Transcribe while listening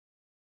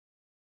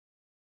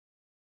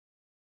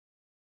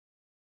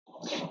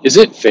Is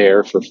it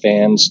fair for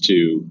fans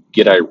to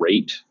get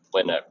irate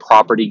when a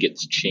property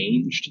gets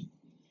changed?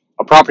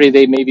 A property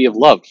they maybe have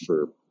loved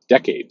for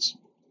decades.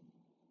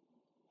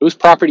 Whose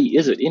property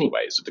is it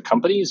anyway? Is it the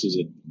companies? Is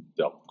it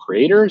the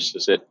creators?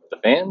 Is it the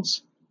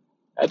fans?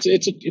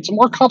 It's a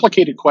more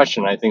complicated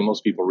question than I think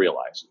most people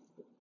realize.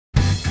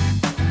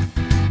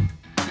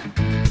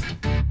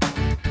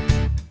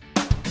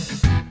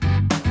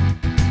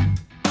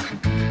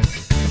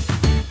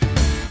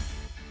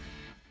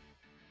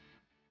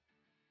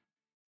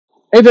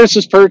 Hey, this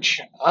is Perch.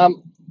 I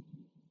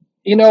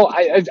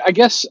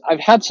guess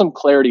I've had some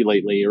clarity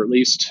lately, or at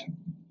least,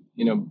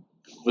 you know,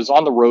 was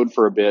on the road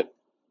for a bit,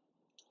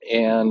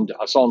 and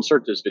so I'll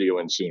insert this video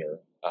in sooner,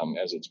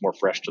 as it's more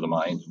fresh to the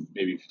mind.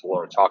 Maybe people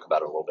want to talk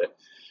about it a little bit.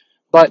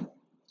 But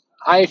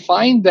I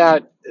find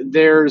that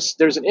there's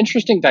an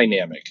interesting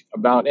dynamic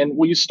about, and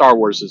we'll use Star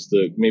Wars as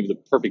the maybe the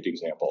perfect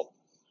example,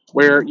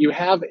 where you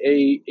have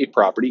a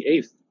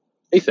property,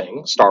 a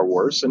thing, Star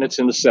Wars, and it's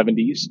in the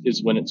 70s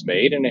is when it's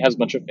made, and it has a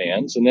bunch of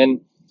fans, and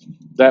then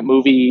that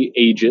movie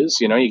ages.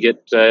 You know, you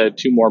get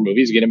two more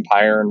movies, you get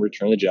Empire and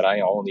Return of the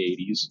Jedi, all in the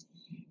 80s,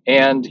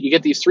 and you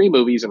get these three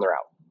movies, and they're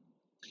out,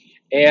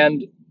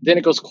 and then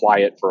it goes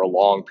quiet for a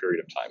long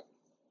period of time.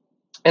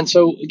 And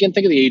so again,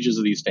 think of the ages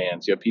of these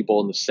fans. You have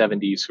people in the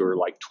 70s who are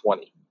like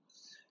 20,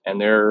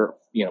 and they're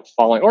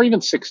falling, or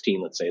even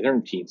 16, let's say they're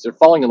in teens, they're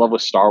falling in love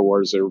with Star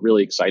Wars, they're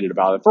really excited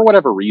about it for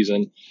whatever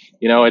reason.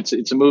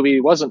 It's a movie.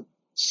 It wasn't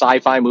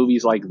sci-fi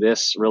movies like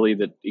this really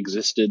that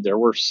existed. There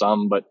were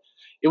some, but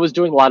it was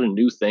doing a lot of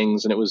new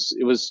things, and it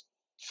was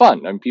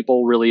fun. I mean,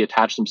 people really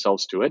attached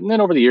themselves to it. And then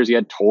over the years, you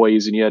had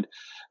toys, and you had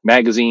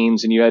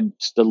magazines, and you had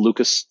the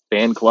Lucas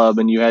fan club,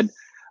 and you had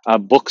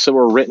books that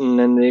were written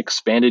in the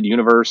expanded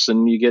universe,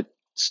 and you get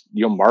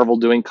Marvel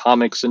doing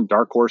comics and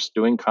Dark Horse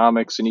doing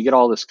comics, and you get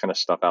all this kind of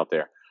stuff out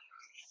there.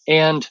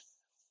 And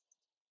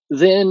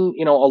then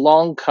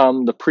along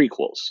come the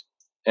prequels,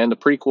 and the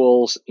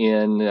prequels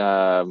in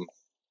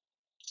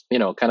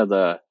kind of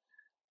the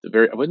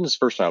very, when was the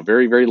first one out?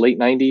 Very, very late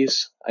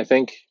 90s, I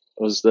think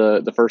was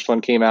the first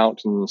one came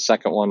out, and the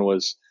second one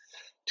was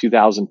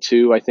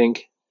 2002, I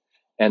think,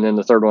 and then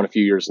the third one a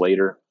few years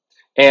later.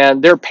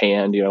 And they're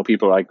panned.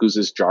 People are like, who's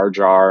this Jar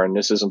Jar, and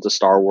this isn't the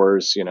Star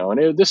Wars,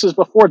 this is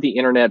before the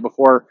internet,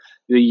 before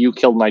the "you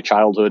killed my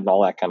childhood" and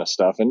all that kind of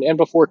stuff, and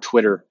before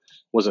Twitter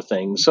was a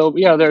thing. So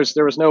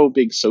there was no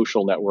big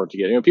social network to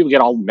get. People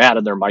get all mad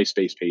at their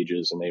MySpace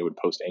pages, and they would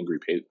post angry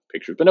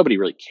pictures, but nobody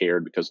really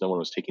cared because no one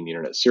was taking the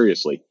internet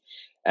seriously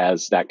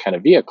as that kind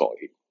of vehicle.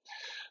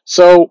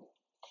 So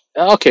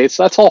okay,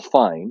 so that's all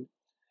fine.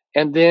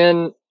 And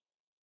then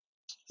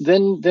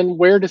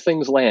where do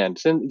things land?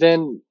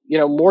 Then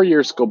more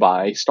years go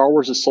by. Star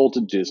Wars is sold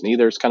to Disney.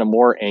 There's kind of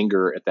more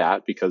anger at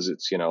that because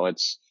it's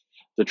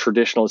the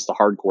traditionalists, the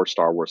hardcore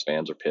Star Wars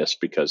fans are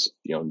pissed because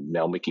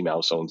now Mickey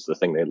Mouse owns the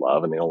thing they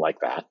love, and they don't like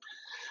that.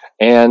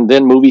 And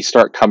then movies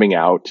start coming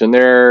out, and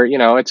they're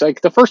it's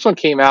like the first one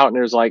came out, and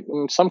there's like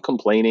some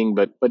complaining,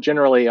 but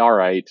generally all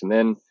right. And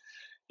then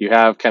you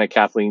have kind of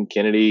Kathleen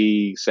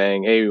Kennedy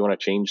saying, hey, we want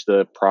to change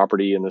the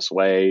property in this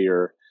way,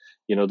 or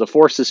the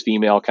Force is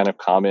female kind of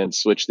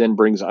comments, which then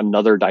brings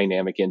another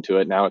dynamic into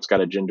it. Now it's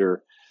got a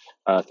gender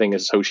thing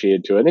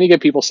associated to it. And then you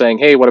get people saying,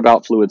 hey, what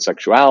about fluid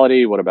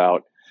sexuality? What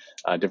about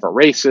different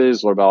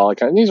races? What about all that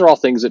kind of, these are all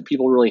things that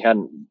people really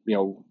hadn't,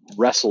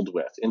 wrestled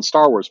with in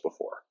Star Wars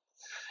before.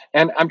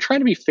 And I'm trying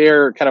to be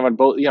fair kind of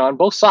on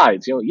both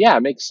sides. Yeah,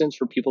 it makes sense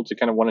for people to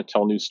kind of want to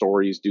tell new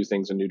stories, do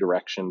things in new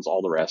directions,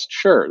 all the rest.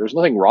 Sure, there's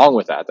nothing wrong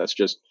with that. That's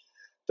just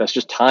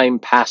time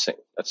passing.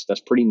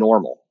 That's pretty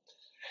normal.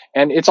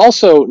 And it's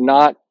also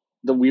not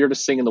the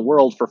weirdest thing in the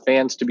world for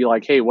fans to be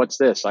like, hey, what's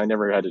this? I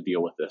never had to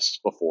deal with this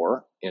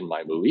before in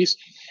my movies.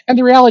 And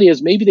the reality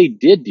is maybe they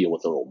did deal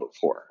with it a little bit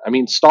before. I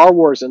mean, Star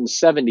Wars in the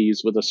 70s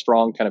with a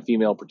strong kind of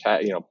female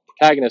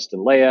protagonist in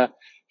Leia.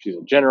 She's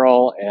a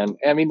general. And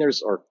I mean,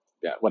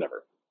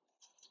 whatever.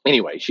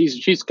 Anyway,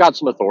 she's got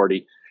some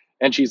authority,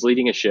 and she's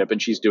leading a ship,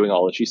 and she's doing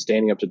all this. She's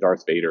standing up to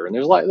Darth Vader. And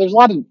there's a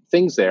lot of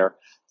things there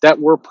that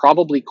were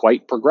probably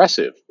quite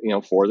progressive,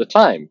 for the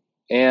time.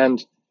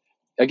 And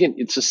again,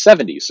 it's the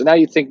 70s. So now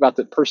you think about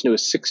the person who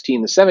is 16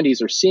 in the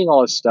 70s are seeing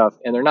all this stuff,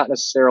 and they're not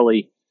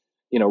necessarily,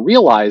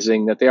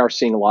 realizing that they are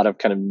seeing a lot of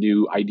kind of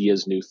new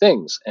ideas, new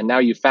things. And now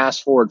you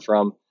fast forward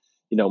from,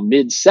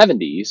 mid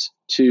 70s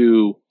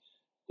to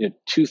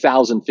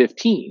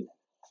 2015.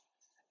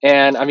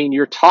 And I mean,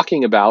 you're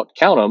talking about,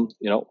 count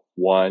them,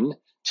 1,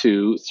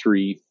 2,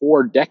 3,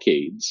 4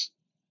 decades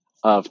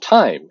of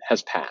time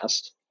has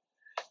passed.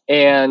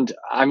 And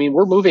I mean,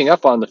 we're moving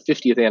up on the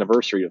 50th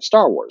anniversary of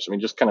Star Wars. I mean,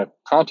 just kind of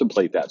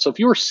contemplate that. So if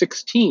you were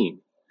 16,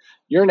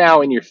 you're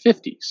now in your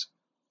 50s,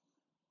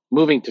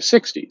 moving to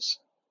 60s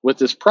with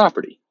this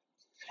property.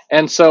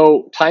 And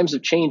so times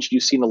have changed.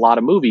 You've seen a lot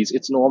of movies.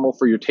 It's normal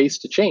for your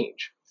taste to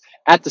change.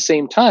 At the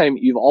same time,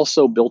 you've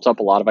also built up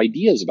a lot of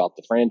ideas about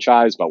the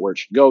franchise, about where it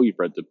should go. You've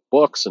read the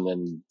books, and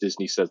then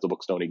Disney says the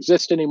books don't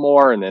exist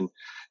anymore. And then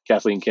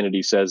Kathleen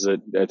Kennedy says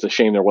that it's a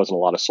shame there wasn't a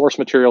lot of source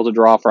material to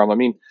draw from. I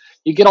mean,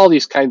 you get all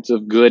these kinds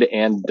of good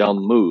and dumb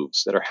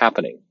moves that are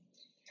happening.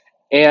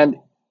 And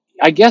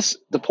I guess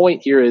the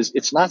point here is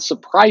it's not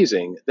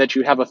surprising that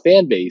you have a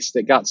fan base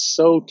that got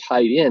so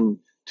tied in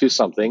to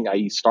something,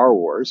 i.e., Star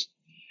Wars,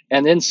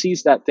 and then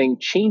sees that thing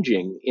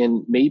changing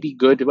in maybe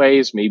good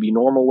ways, maybe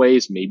normal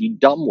ways, maybe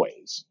dumb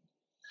ways.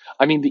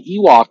 I mean, the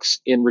Ewoks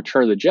in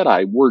Return of the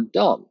Jedi were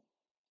dumb,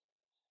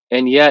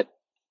 and yet,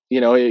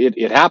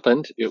 it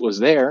happened. It was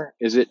there.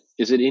 Is it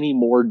any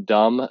more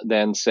dumb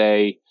than,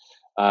 say,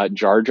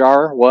 Jar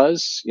Jar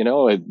was?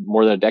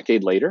 More than a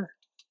decade later.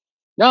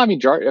 No, I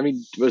mean,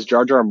 was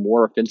Jar Jar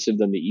more offensive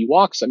than the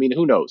Ewoks? I mean,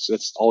 who knows?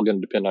 It's all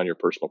going to depend on your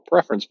personal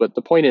preference. But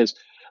the point is,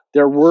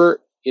 there were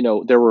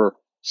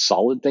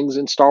solid things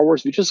in Star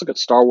Wars. If you just look at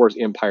Star Wars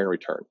Empire and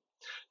Return,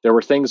 there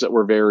were things that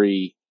were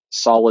very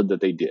solid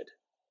that they did,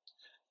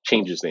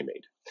 changes they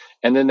made.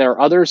 And then there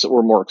are others that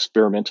were more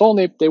experimental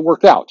and they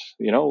worked out.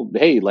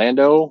 Hey,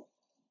 Lando,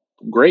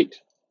 great.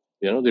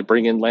 They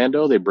bring in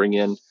Lando, they bring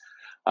in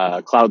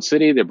Cloud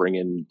City. They bring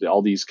in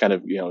all these kind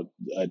of,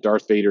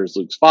 Darth Vader is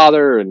Luke's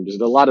father, and just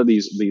a lot of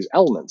these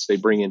elements they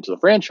bring into the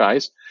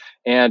franchise,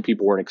 and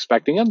people weren't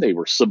expecting them. They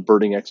were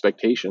subverting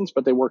expectations,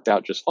 but they worked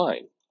out just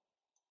fine.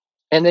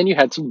 And then you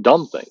had some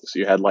dumb things.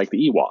 You had like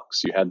the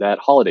Ewoks. You had that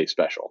holiday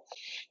special.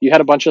 You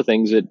had a bunch of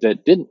things that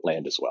didn't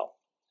land as well.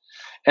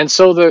 And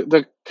so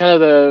the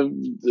kind of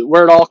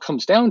where it all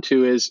comes down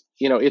to is,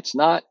 it's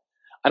not.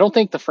 I don't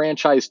think the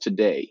franchise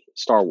today,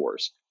 Star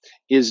Wars,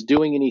 is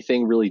doing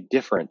anything really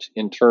different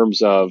in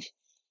terms of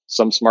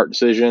some smart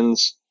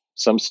decisions,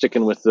 some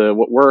sticking with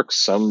what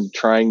works, some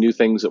trying new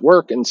things that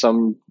work, and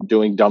some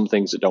doing dumb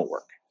things that don't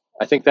work.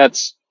 I think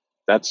that's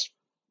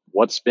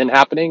what's been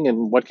happening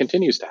and what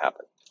continues to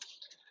happen.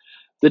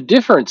 The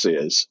difference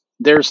is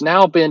there's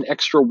now been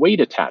extra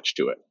weight attached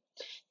to it.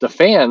 The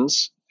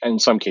fans, in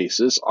some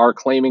cases, are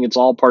claiming it's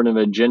all part of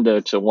an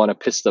agenda to want to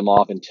piss them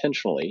off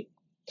intentionally.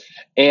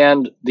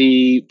 And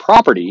the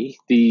property,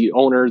 the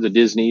owner, the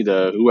Disney,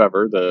 the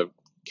whoever, the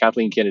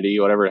Kathleen Kennedy,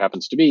 whatever it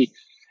happens to be,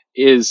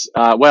 is,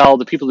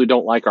 the people who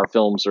don't like our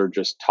films are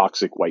just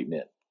toxic white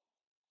men.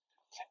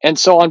 And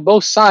so on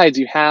both sides,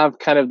 you have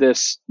kind of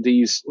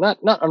these not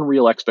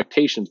unreal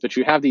expectations, but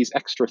you have these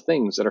extra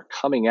things that are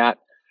coming at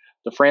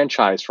the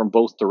franchise from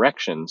both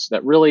directions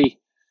that really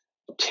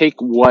take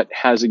what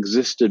has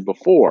existed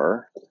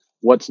before,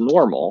 what's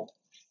normal,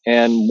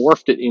 and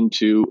morphed it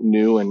into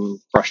new and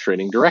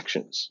frustrating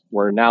directions.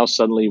 Where now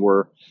suddenly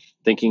we're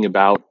thinking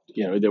about,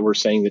 that we're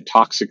saying that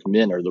toxic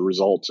men are the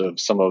result of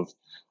some of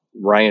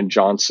Rian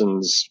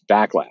Johnson's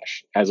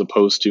backlash, as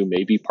opposed to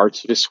maybe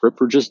parts of his script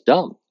were just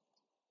dumb.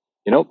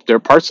 There are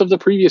parts of the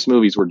previous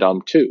movies were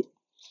dumb too.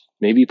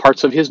 Maybe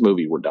parts of his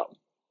movie were dumb.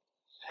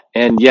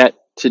 And yet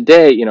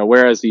today,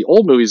 whereas the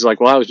old movies like,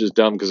 well, that was just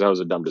dumb because that was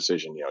a dumb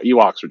decision.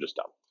 Ewoks were just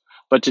dumb.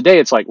 But today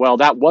it's like, well,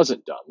 that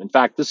wasn't dumb. In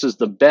fact, this is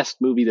the best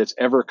movie that's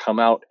ever come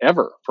out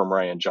ever from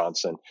Rian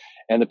Johnson.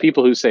 And the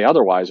people who say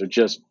otherwise are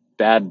just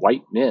bad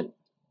white men.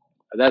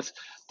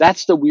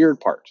 That's the weird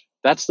part.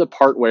 That's the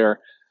part where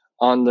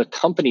on the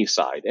company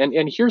side,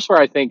 and here's where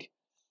I think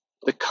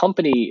the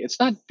company, it's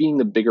not being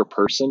the bigger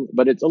person,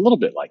 but it's a little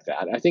bit like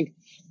that. I think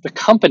the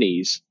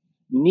companies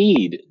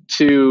need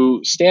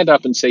to stand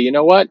up and say, you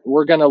know what,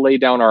 we're going to lay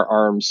down our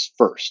arms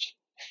first,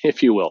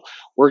 if you will.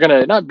 We're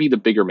going to not be the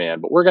bigger man,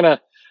 but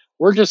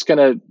we're just going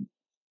to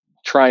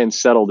try and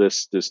settle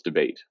this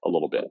debate a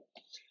little bit.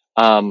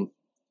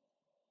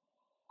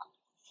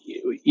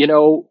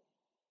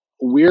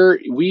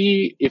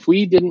 If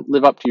we didn't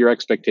live up to your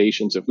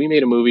expectations, if we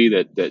made a movie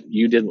that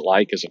you didn't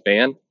like as a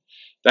fan,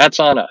 that's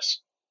on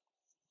us.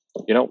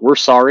 We're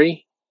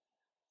sorry.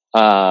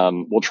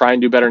 We'll try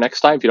and do better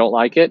next time. If you don't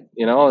like it,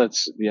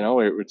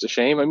 it's a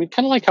shame. I mean,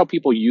 kind of like how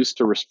people used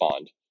to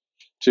respond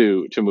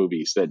to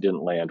movies that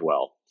didn't land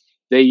well.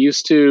 They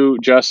used to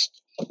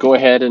just go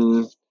ahead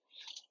and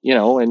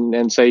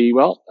say,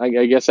 well,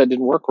 I guess that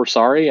didn't work. We're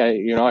sorry.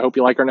 I hope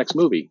you like our next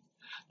movie.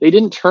 They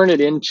didn't turn it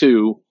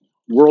into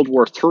World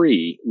War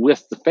III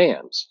with the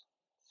fans.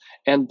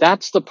 And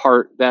that's the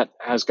part that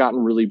has gotten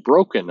really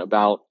broken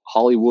about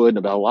Hollywood,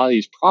 about a lot of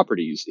these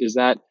properties, is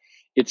that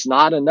it's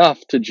not enough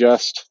to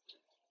just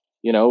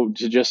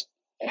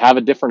have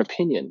a different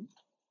opinion.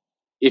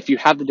 If you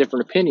have the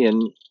different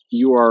opinion,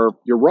 you're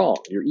wrong,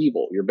 you're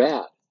evil, you're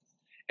bad.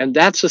 And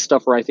that's the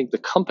stuff where I think the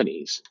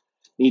companies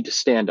need to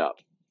stand up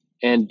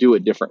and do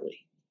it differently.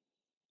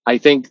 I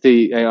think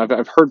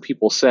I've heard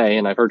people say,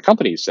 and I've heard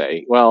companies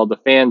say, well, the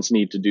fans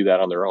need to do that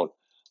on their own.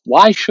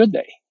 Why should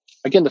they?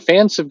 Again, the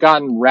fans have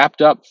gotten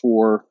wrapped up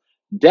for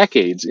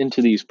decades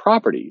into these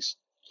properties.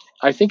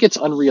 I think it's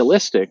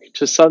unrealistic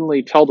to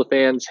suddenly tell the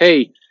fans,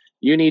 hey,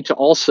 you need to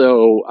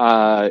also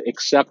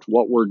accept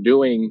what we're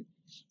doing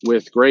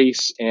with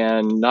grace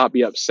and not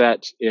be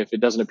upset if it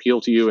doesn't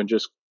appeal to you, and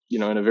just,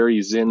 in a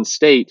very zen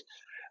state,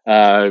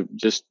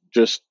 just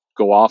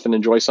go off and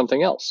enjoy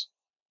something else.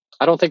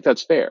 I don't think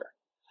that's fair.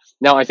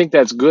 Now, I think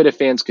that's good if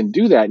fans can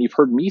do that. And you've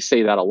heard me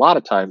say that a lot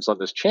of times on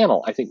this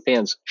channel. I think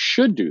fans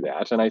should do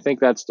that. And I think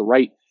that's the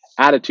right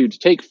attitude to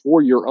take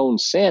for your own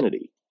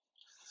sanity.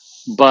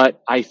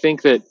 But I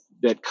think that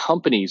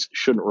companies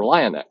shouldn't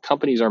rely on that.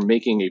 Companies are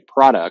making a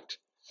product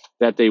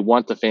that they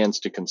want the fans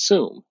to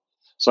consume.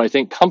 So I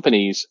think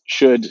companies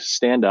should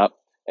stand up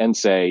and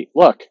say,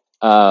 look,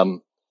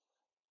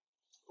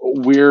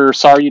 we're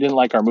sorry you didn't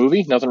like our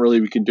movie. Nothing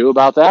really we can do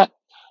about that.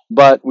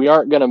 But we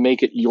aren't going to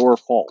make it your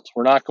fault.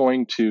 We're not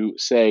going to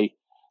say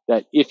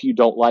that if you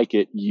don't like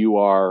it, you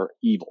are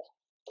evil.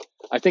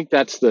 I think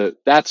that's the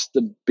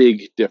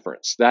big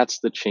difference. That's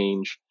the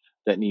change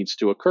that needs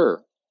to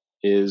occur.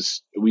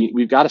 Is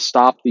we've got to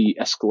stop the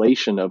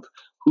escalation of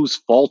whose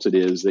fault it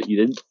is that you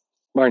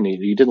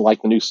didn't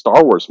like the new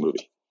Star Wars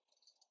movie.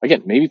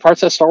 Again, maybe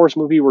parts of that Star Wars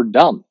movie were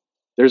dumb.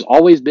 There's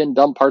always been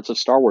dumb parts of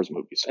Star Wars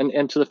movies.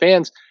 And to the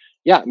fans,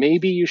 yeah,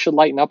 maybe you should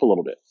lighten up a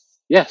little bit.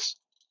 Yes,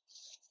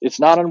 it's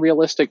not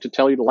unrealistic to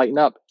tell you to lighten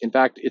up. In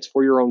fact, it's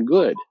for your own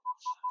good.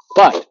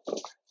 But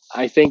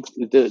I think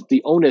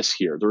the onus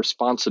here, the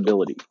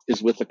responsibility,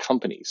 is with the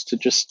companies to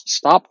just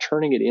stop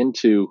turning it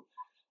into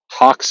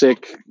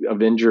toxic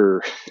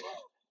Avenger.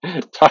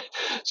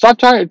 Stop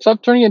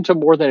turning it into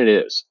more than it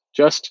is.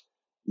 Just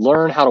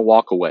learn how to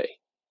walk away.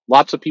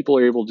 Lots of people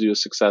are able to do it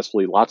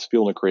successfully. Lots of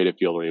people in the creative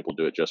field are able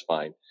to do it just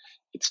fine.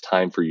 It's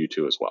time for you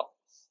to as well.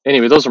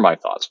 Anyway, those are my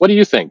thoughts. What do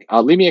you think?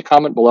 Leave me a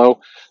comment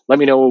below. Let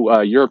me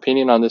know your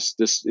opinion on this.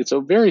 It's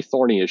a very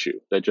thorny issue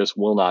that just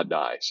will not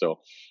die. So,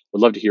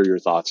 would love to hear your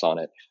thoughts on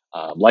it.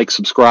 Like,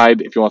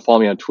 subscribe. If you want to follow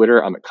me on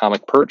Twitter, I'm at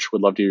Comic Perch.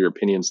 Would love to hear your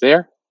opinions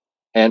there.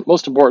 And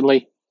most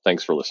importantly,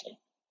 thanks for listening.